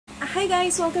Hi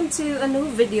guys, welcome to a new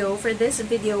video. For this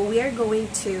video, we are going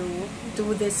to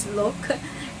do this look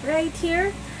right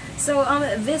here. So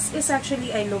this is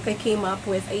actually a look I came up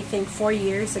with I think 4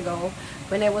 years ago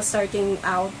when I was starting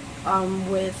out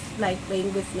with like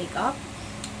playing with makeup.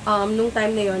 Nung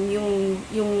time na yon,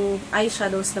 yung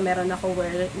eyeshadows na meron ako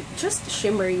were just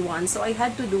shimmery ones. So I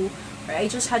had to do, or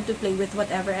I just had to play with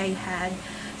whatever I had.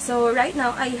 So right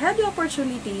now, I had the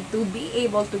opportunity to be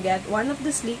able to get one of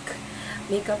the sleek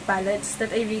makeup palettes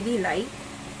that I really like.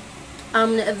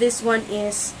 This one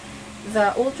is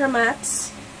the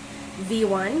Ultramattes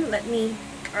V1. Let me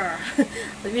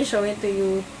show it to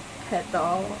you.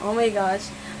 Heto. Oh my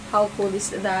gosh, how cool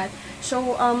is that?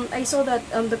 So I saw that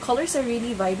the colors are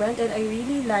really vibrant, and I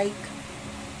really like.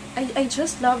 I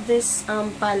just love this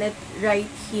palette right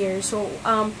here. So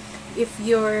if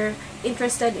you're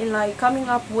interested in like coming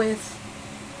up with,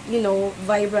 you know,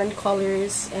 vibrant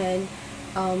colors and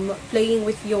playing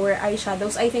with your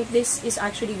eyeshadows, I think this is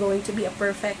actually going to be a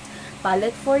perfect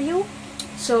palette for you.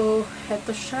 So,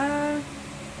 heto siya.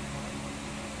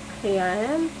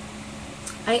 Ayan.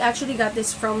 I actually got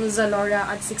this from Zalora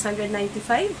at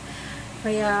 695.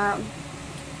 Kaya,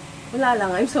 wala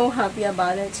lang. I'm so happy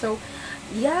about it. So,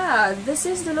 yeah, this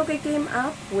is the look I came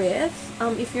up with.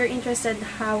 If you're interested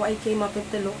how I came up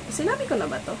with the look, sinabi ko na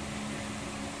ba to?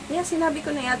 Yeah, sinabi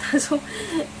ko na yata. So,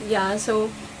 yeah, so,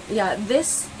 yeah,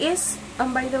 this is,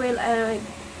 by the way,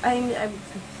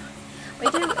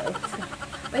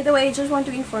 by the way, I just want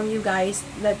to inform you guys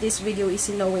that this video is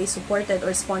in no way supported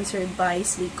or sponsored by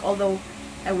Sleek, although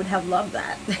I would have loved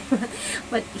that.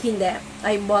 But hindi.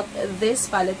 I bought this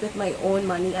palette with my own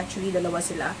money. Actually, dalawa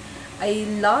sila. I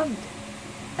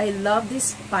love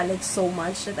this palette so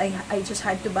much that I just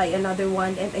had to buy another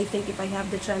one, and I think if I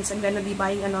have the chance, I'm gonna be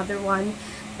buying another one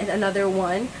and another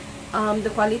one.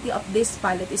 The quality of this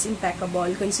palette is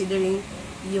impeccable considering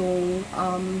yung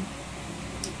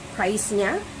price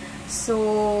niya.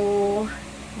 So,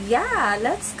 yeah,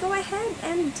 let's go ahead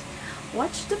and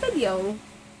watch the video.